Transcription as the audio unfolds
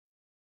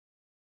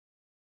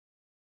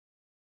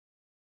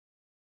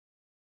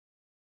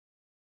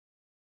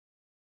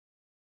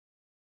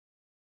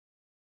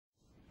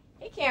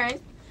Karen.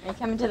 Are you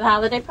coming to the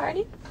holiday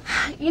party?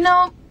 You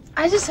know,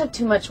 I just have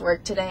too much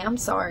work today. I'm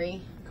sorry.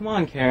 Come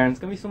on, Karen. It's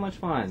going to be so much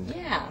fun.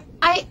 Yeah.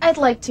 I'd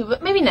like to,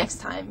 but maybe next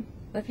time.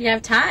 If you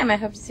have time, I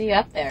hope to see you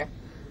up there.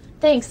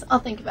 Thanks. I'll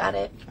think about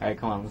it. All right,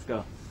 come on. Let's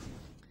go.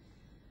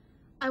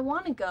 I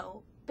want to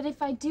go, but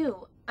if I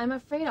do, I'm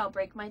afraid I'll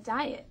break my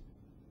diet.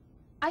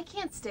 I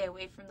can't stay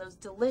away from those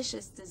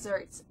delicious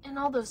desserts and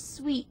all those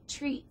sweet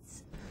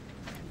treats.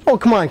 Oh,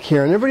 come on,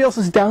 Karen. Everybody else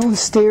is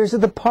downstairs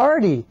at the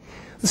party.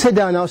 Let's head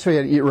down and I'll show you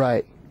how to eat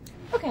right.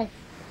 Okay.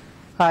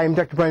 Hi, I'm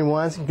Dr. Brian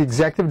Wansink, the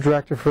Executive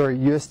Director for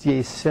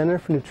USDA Center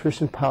for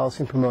Nutrition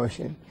Policy and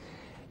Promotion.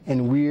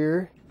 And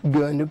we're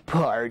going to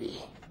party.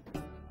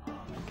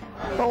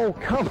 Oh,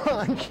 come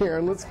on,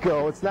 Karen. Let's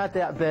go. It's not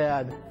that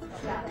bad.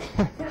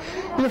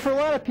 You know, for a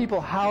lot of people,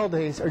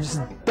 holidays are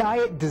just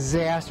diet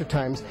disaster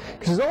times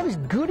because there's all these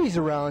goodies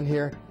around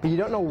here, but you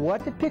don't know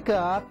what to pick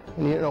up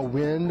and you don't know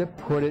when to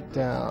put it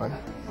down.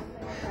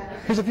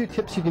 Here's a few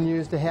tips you can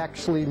use to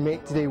actually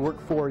make today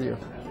work for you.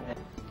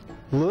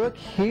 Look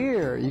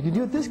here. You can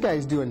do what this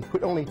guy's doing.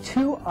 Put only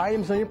 2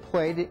 items on your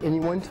plate at any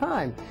one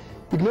time.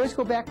 You can always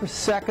go back for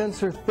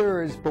seconds or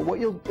thirds, but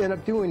what you'll end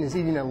up doing is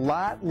eating a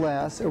lot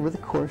less over the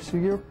course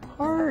of your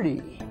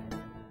party.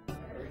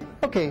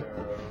 Okay.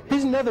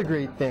 Here's another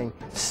great thing.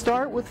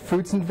 Start with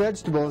fruits and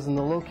vegetables and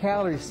the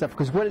low-calorie stuff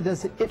because what it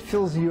does, it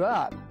fills you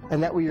up,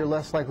 and that way you're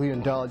less likely to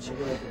indulge. You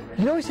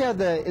can always have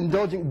the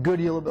indulgent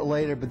goodie a little bit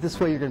later, but this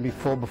way you're going to be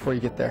full before you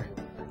get there.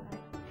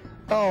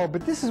 Oh,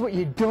 but this is what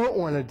you don't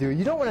want to do.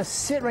 You don't want to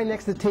sit right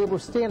next to the table or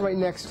stand right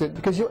next to it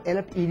because you'll end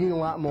up eating a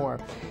lot more.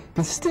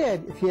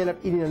 Instead, if you end up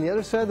eating on the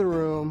other side of the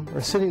room or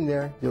sitting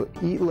there, you'll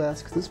eat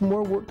less because there's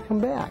more work to come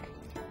back.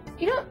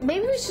 You know,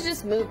 maybe we should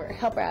just move her,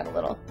 help her out a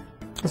little.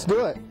 Let's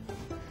do it.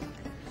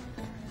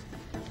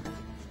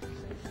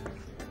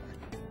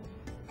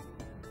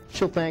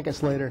 She'll thank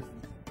us later.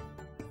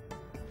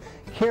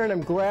 Karen,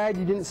 I'm glad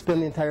you didn't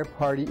spend the entire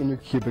party in your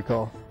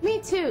cubicle.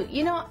 Me too.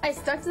 You know, I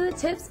stuck to the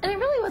tips, and it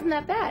really wasn't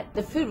that bad.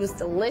 The food was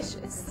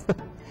delicious.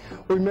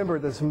 Remember,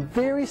 there's some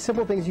very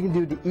simple things you can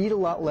do to eat a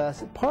lot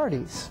less at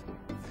parties.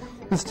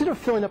 Instead of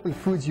filling up with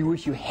foods you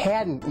wish you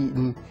hadn't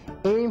eaten,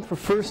 aim for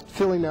first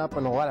filling up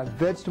on a lot of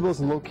vegetables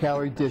and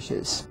low-calorie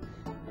dishes.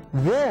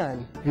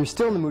 Then, if you're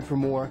still in the mood for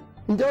more,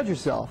 indulge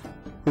yourself.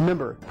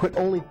 Remember, put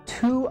only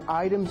 2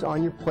 items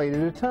on your plate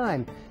at a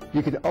time.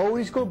 You can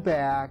always go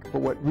back,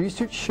 but what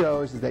research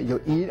shows is that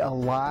you'll eat a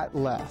lot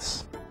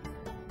less.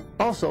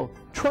 Also,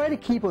 try to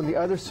keep on the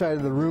other side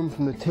of the room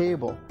from the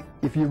table.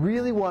 If you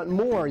really want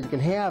more, you can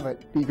have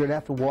it, but you're going to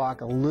have to walk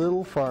a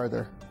little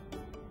farther.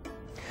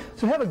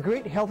 So have a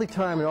great healthy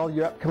time at all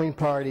your upcoming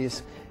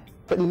parties.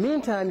 But in the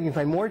meantime, you can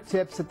find more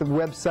tips at the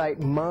website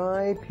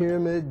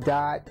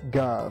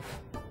mypyramid.gov.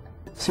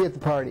 See you at the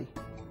party.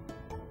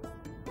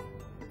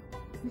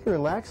 You can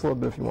relax a little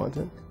bit if you want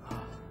to.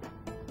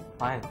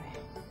 Finally.